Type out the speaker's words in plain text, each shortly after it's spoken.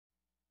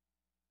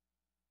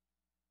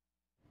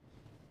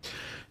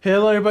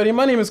Hello everybody,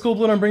 my name is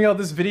Coolblue and I'm bringing out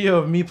this video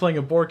of me playing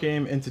a board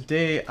game, and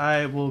today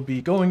I will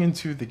be going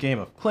into the game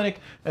of Clinic,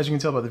 as you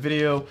can tell by the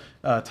video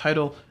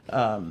title.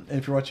 And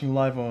if you're watching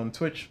live on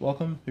Twitch,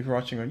 welcome. If you're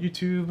watching on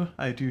YouTube,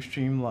 I do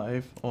stream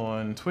live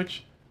on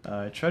Twitch.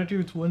 I try to do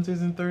it Wednesdays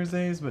and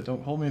Thursdays, but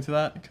don't hold me to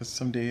that because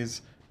some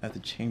days I have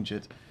to change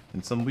it,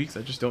 and some weeks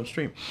I just don't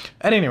stream.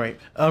 At any rate,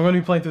 I'm going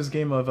to be playing this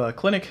game of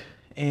Clinic.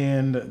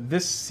 And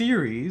this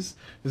series,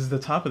 this is the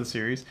top of the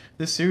series,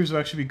 this series will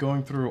actually be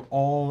going through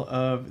all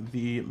of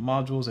the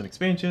modules and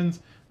expansions.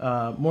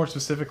 More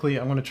specifically,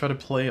 I'm going to try to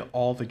play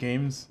all the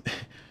games.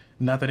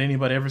 Not that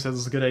anybody ever says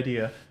it's a good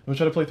idea. I'm going to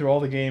try to play through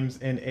all the games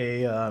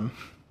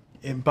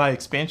by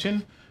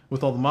expansion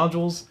with all the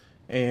modules,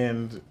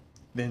 and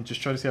then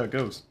just try to see how it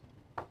goes.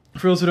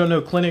 For those who don't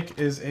know, Clinic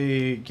is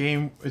a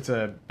game, it's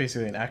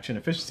basically an action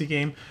efficiency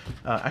game,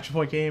 action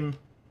point game.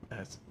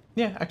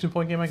 Yeah, action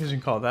point game, I guess you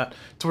can call it that.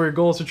 So where your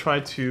goal is to try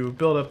to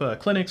build up a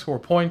clinic, score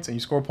points, and you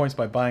score points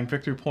by buying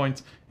victory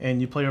points, and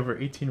you play over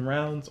 18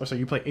 rounds, or so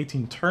you play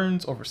 18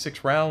 turns over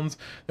 6 rounds.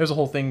 There's a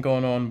whole thing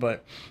going on,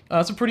 but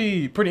it's a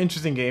pretty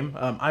interesting game.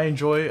 I've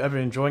been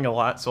enjoying it a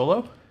lot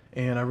solo,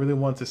 and I really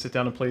want to sit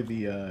down and play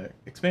the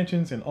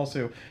expansions, and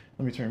also,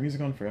 let me turn music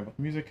on, forget about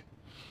the music.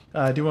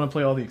 I do want to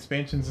play all the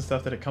expansions and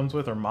stuff that it comes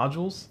with, or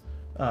modules,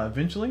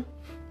 eventually.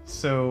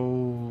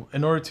 So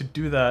in order to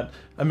do that,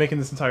 I'm making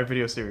this entire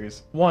video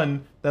series.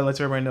 One, that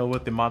lets everybody know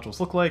what the modules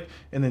look like,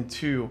 and then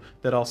two,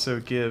 that also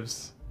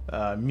gives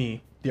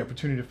me the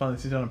opportunity to finally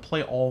sit down and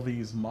play all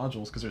these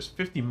modules, because there's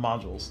 50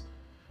 modules.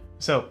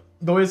 So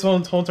the way this whole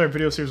entire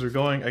video series are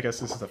going, I guess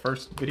this is the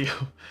first video.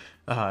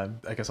 I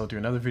guess I'll do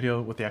another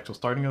video with the actual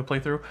starting of the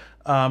playthrough.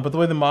 But the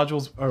way the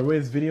modules, or the way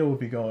this video will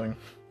be going,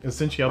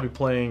 essentially I'll be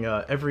playing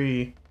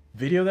every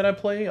video that I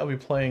play, I'll be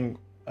playing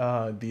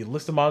the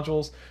list of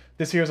modules.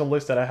 This here is a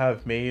list that I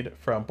have made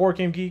from Board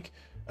Game Geek.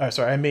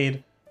 I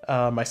made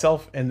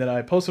myself, and then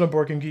I posted on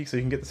Board Game Geek, so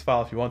you can get this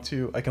file if you want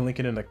to. I can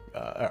link it in the,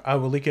 I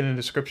will link it in the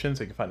description,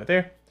 so you can find it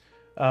there.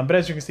 But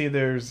as you can see,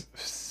 there's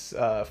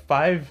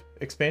 5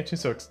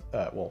 expansions. So,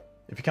 well,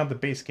 if you count the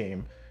base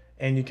game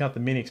and you count the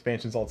mini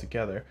expansions all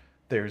together,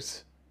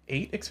 there's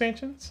 8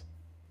 expansions.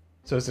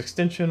 So it's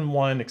Extension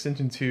 1,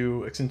 Extension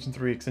 2, Extension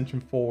 3,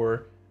 Extension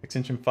 4,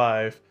 Extension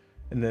 5,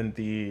 and then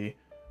the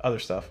other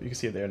stuff. You can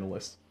see it there in the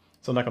list.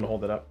 So I'm not going to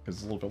hold it up because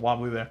it's a little bit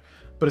wobbly there.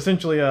 But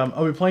essentially,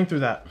 I'll be playing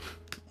through that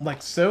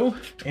like so,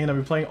 and I'll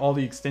be playing all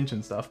the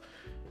extension stuff.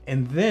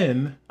 And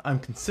then I'm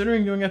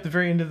considering doing at the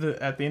end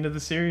of the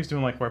series,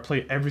 doing like where I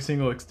play every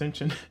single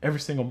extension, every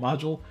single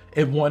module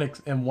in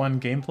one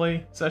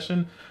gameplay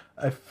session.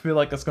 I feel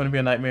like that's going to be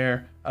a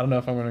nightmare. I don't know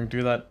if I'm going to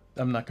do that.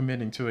 I'm not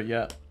committing to it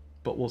yet,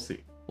 but we'll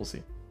see. We'll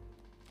see.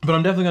 But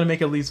I'm definitely going to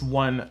make at least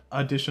one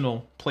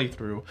additional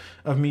playthrough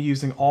of me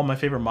using all my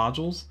favorite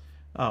modules.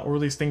 Or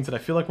at least things that I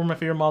feel like were my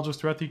favorite modules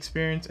throughout the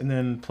experience, and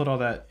then put all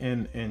that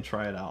in and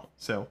try it out.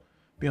 So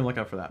be on the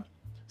lookout for that.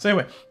 So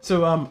anyway,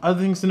 other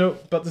things to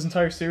note about this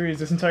entire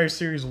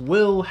series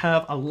will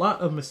have a lot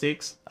of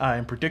mistakes.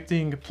 I'm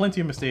predicting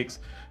plenty of mistakes,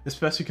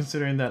 especially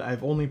considering that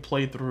I've only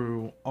played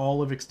through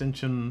all of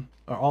extension,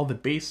 or all the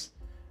base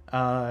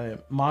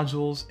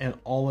modules and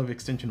all of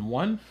extension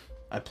 1.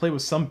 I played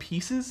with some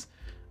pieces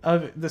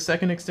of the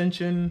second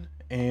extension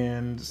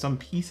and some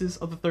pieces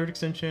of the third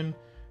extension,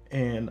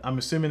 and I'm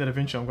assuming that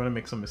eventually I'm going to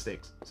make some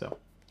mistakes. So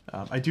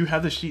I do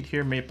have the sheet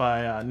here made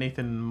by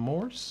Nathan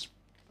Morse.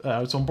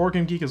 It's on Board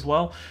Game Geek as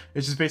well.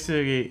 It's just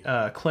basically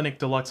a Clinic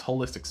Deluxe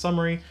Holistic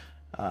Summary.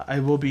 I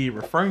will be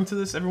referring to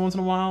this every once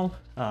in a while.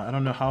 I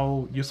don't know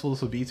how useful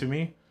this will be to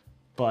me,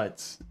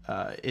 but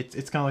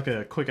it's kind of like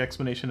a quick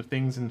explanation of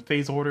things in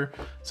phase order.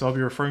 So I'll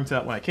be referring to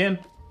that when I can.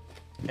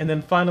 And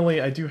then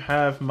finally, I do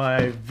have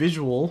my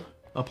visual,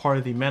 a part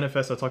of the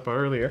manifest I talked about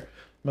earlier.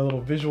 My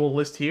little visual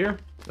list here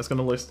that's going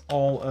to list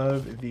all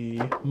of the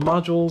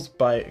modules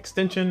by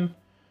extension.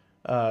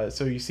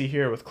 So you see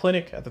here with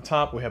Clinic at the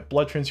top, we have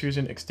Blood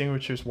Transfusion,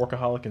 Extinguishers,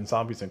 Workaholic, and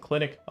Zombies, and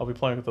Clinic. I'll be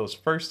playing with those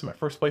first, my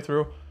first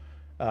playthrough.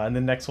 And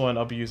the next one,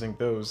 I'll be using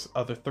those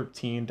other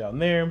 13 down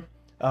there.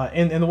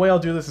 And the way I'll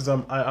do this is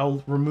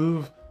I'll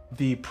remove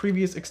the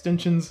previous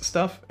extensions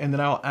stuff, and then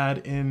I'll add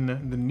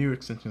in the new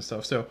extension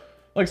stuff. So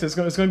like I said,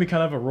 it's going to be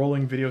kind of a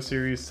rolling video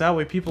series. So that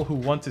way people who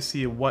want to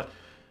see what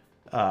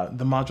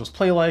the modules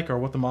play like, or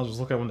what the modules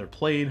look like when they're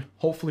played,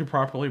 hopefully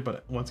properly,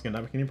 but once again,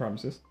 not making any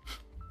promises,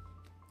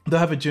 they'll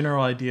have a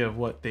general idea of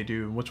what they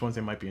do and which ones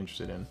they might be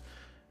interested in.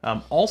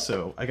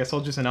 Also, I guess I'll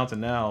just announce it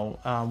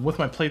now, with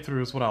my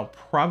playthroughs, what I'll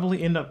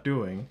probably end up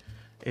doing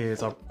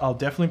is I'll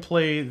definitely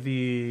play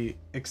the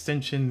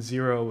Extension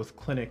 0 with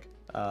Clinic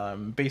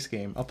base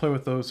game. I'll play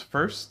with those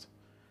first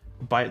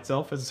by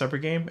itself as a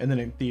separate game, and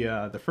then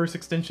the first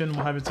extension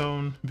will have its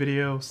own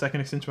video, second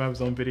extension will have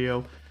its own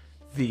video,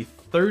 the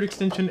third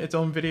extension its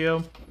own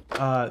video,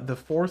 the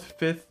 4th,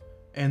 5th,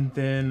 and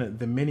then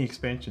the mini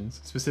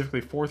expansions,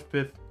 specifically 4th,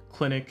 5th,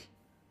 Clinic.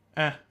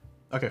 Okay,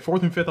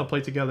 4th and 5th I'll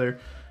play together,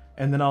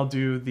 and then I'll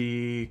do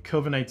the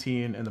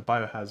COVID-19 and the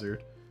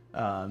Biohazard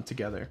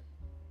together.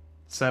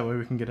 So that way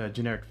we can get a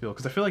generic feel,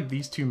 because I feel like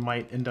these two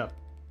might end up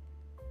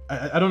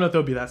I don't know if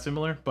they'll be that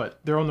similar, but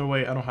they're on their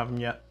way. I don't have them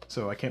yet,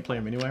 so I can't play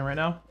them anyway right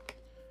now.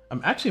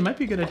 Actually, it might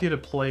be a good idea to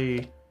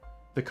play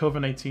the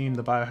COVID-19,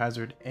 the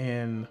Biohazard,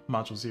 and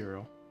Module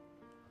 0.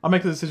 I'll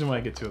make the decision when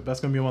I get to it. That's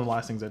going to be one of the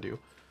last things I do.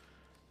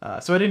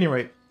 So at any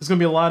rate, there's going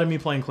to be a lot of me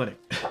playing Clinic.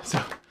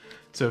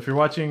 So if you're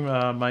watching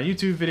my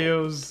YouTube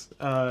videos,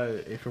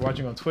 if you're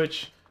watching on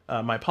Twitch,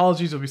 my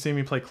apologies. You'll be seeing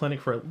me play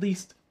Clinic for at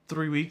least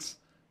 3 weeks.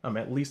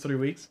 At least 3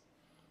 weeks.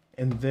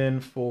 And then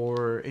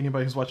for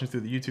anybody who's watching through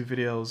the YouTube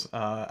videos,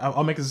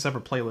 I'll make this a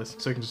separate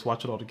playlist so you can just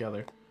watch it all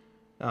together.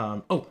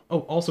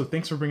 Also,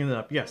 thanks for bringing that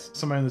up. Yes,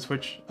 somebody in the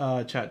Twitch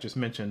chat just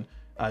mentioned,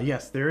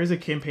 yes, there is a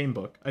campaign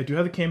book. I do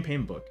have the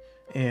campaign book,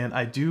 and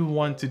I do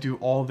want to do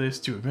all this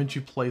to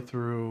eventually play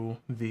through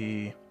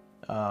the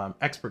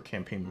expert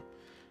campaign.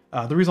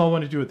 The reason I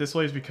want to do it this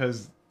way is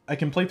because I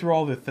can play through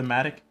all the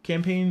thematic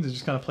campaigns and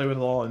just kind of play with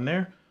it all in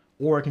there,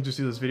 or I can just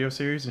do this video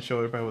series and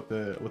show everybody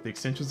what the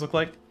extensions look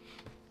like.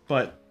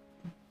 But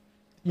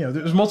you know,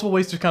 there's multiple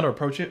ways to kind of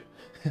approach it.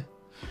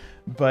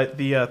 But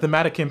the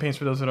thematic campaigns,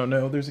 for those who don't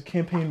know, there's a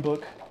campaign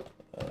book,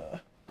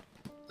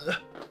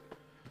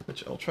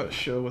 which I'll try to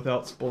show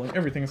without spoiling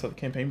everything inside the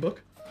campaign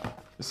book.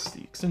 This is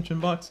the extension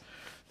box.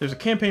 There's a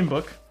campaign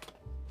book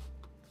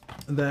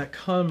that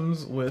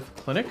comes with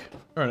Clinic,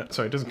 or no,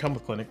 sorry, it doesn't come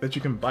with Clinic, that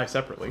you can buy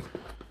separately.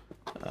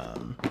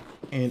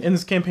 And in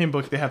this campaign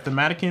book, they have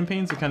thematic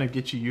campaigns that kind of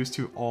get you used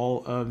to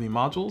all of the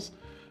modules.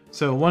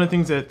 So one of the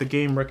things that the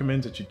game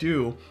recommends that you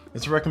do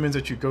is it recommends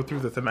that you go through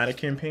the thematic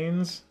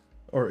campaigns,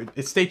 or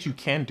it states you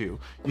can do.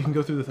 You can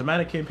go through the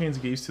thematic campaigns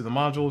and get used to the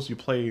modules. You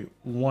play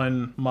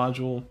one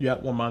module, you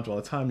have one module at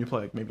a time. You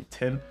play like maybe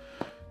 10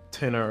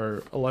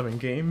 or 11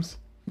 games.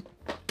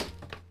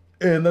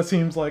 And that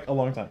seems like a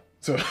long time.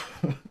 So,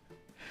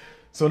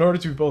 so in order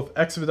to both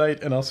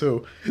expedite and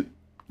also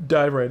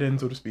dive right in,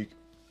 so to speak,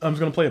 I'm just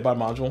gonna play it by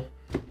module.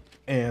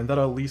 And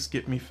that'll at least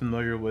get me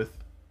familiar with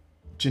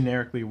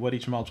generically what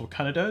each module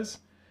kind of does.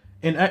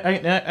 And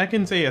I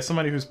can say, as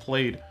somebody who's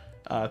played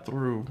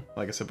through,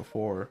 like I said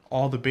before,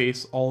 all the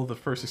base, all of the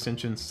first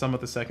extensions, some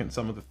of the second,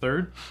 some of the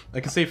third,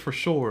 I can say for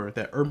sure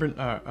that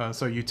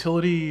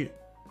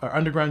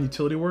underground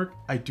utility work,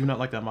 I do not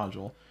like that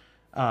module.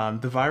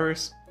 The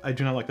virus, I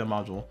do not like that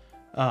module.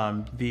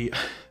 The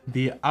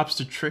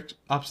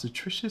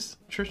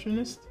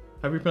obstetricianist,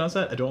 however you pronounce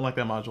that, I don't like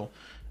that module.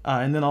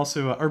 And then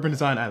also urban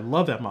design, I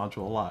love that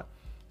module a lot.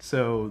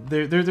 So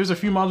there's a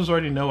few modules I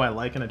already know I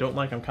like and I don't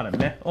like, I'm kind of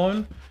meh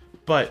on.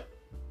 But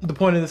the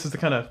point of this is to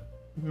kind of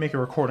make a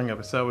recording of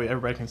it so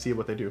everybody can see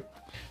what they do.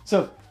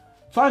 So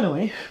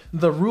finally,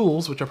 the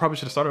rules, which I probably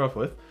should have started off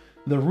with,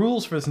 the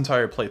rules for this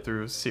entire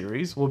playthrough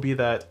series will be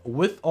that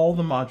with all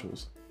the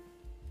modules,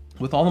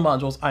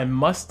 I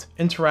must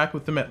interact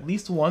with them at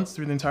least once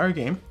through the entire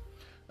game.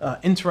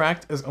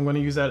 Interact, as I'm going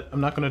to use that, I'm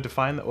not going to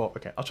define that. Well,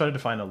 okay, I'll try to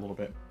define it a little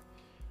bit.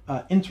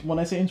 When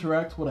I say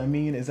interact, what I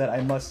mean is that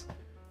I must,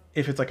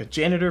 if it's like a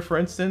janitor, for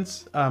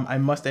instance, I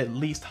must at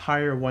least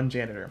hire one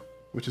janitor,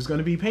 which is going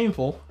to be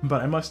painful,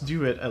 but I must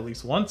do it at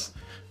least once.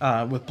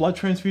 With blood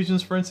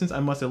transfusions, for instance, I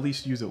must at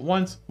least use it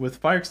once. With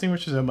fire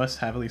extinguishers, I must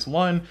have at least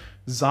one.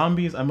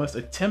 Zombies, I must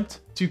attempt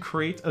to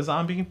create a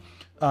zombie.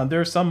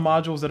 There are some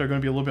modules that are going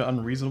to be a little bit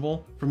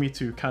unreasonable for me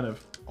to kind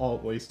of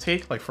always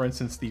take, like for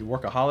instance, the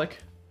workaholic.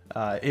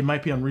 It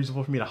might be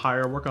unreasonable for me to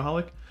hire a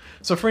workaholic.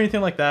 So for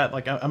anything like that,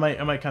 like I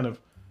might kind of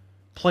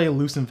play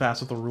loose and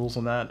fast with the rules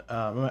on that.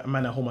 I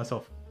might not hold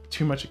myself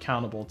too much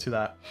accountable to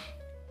that.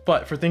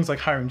 But for things like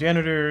hiring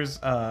janitors,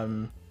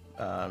 hiring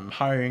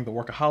the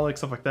workaholic,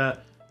 stuff like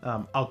that,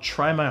 I'll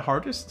try my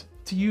hardest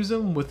to use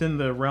them within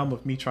the realm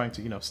of me trying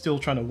to, still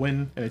trying to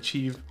win and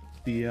achieve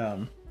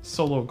the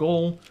solo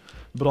goal,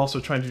 but also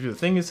trying to do the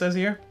thing it says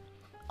here.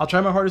 I'll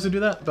try my hardest to do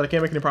that, but I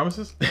can't make any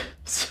promises.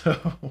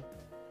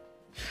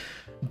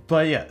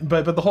 But yeah,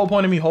 but the whole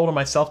point of me holding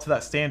myself to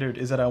that standard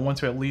is that I want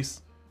to at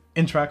least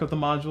interact with the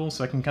module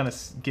so I can kind of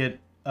get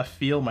a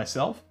feel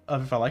myself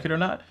of if I like it or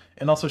not,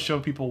 and also show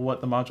people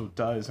what the module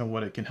does and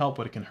what it can help,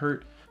 what it can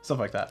hurt, stuff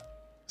like that.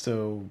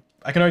 So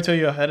I can already tell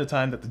you ahead of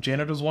time that the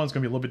janitors one is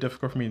going to be a little bit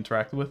difficult for me to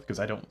interact with because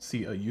I don't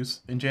see a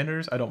use in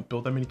janitors. I don't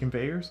build that many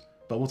conveyors,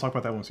 but we'll talk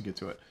about that once we get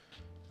to it.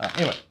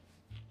 Anyway,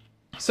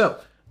 so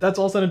that's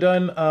all said and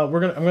done. I'm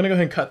gonna go ahead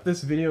and cut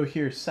this video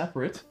here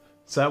separate.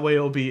 So that way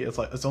it's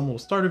like its own little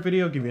starter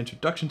video, give you an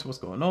introduction to what's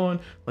going on,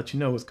 let you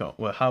know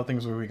how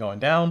things will be going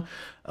down.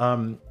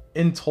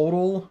 In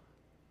total,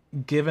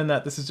 given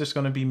that this is just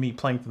going to be me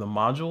playing through the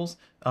modules,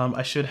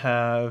 I should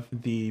have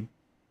the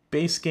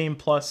base game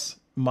plus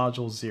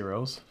module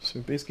zeros.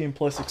 So base game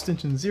plus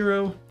extension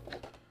 0.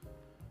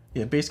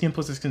 Yeah, base game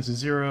plus extension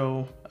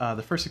 0.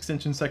 The first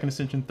extension, second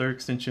extension, third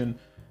extension,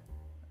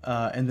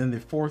 and then the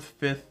 4th,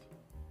 5th.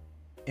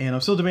 And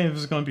I'm still debating if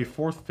this is going to be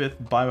 4th,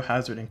 5th,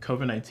 Biohazard, and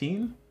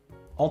COVID-19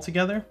 all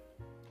together.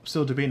 I'm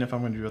still debating if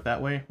I'm going to do it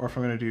that way, or if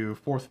I'm going to do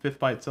 4th, 5th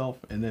by itself,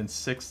 and then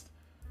 6th,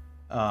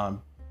 the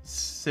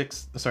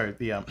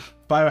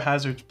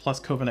Biohazard plus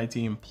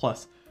COVID-19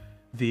 plus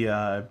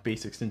the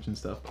base extension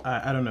stuff.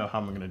 I don't know how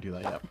I'm going to do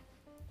that yet.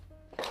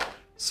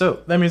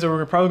 So that means that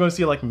we're probably going to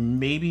see like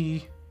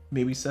maybe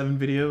maybe 7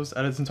 videos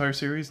out of this entire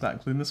series, not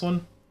including this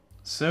one.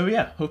 So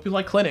yeah, hope you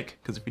like Clinic,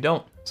 because if you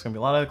don't, it's gonna be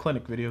a lot of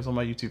Clinic videos on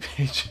my YouTube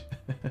page.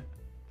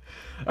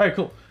 Alright,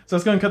 cool. So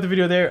let's go and cut the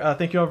video there.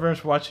 Thank you all very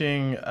much for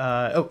watching.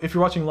 Oh, if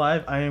you're watching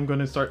live, I am going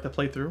to start the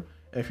playthrough.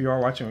 If you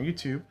are watching on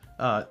YouTube,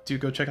 do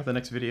go check out the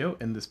next video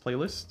in this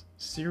playlist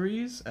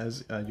series,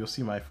 as you'll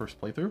see my first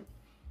playthrough.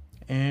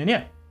 And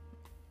yeah,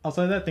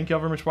 outside of that, thank you all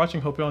very much for watching.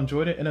 Hope you all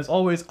enjoyed it. And as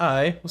always,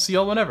 I will see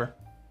y'all whenever.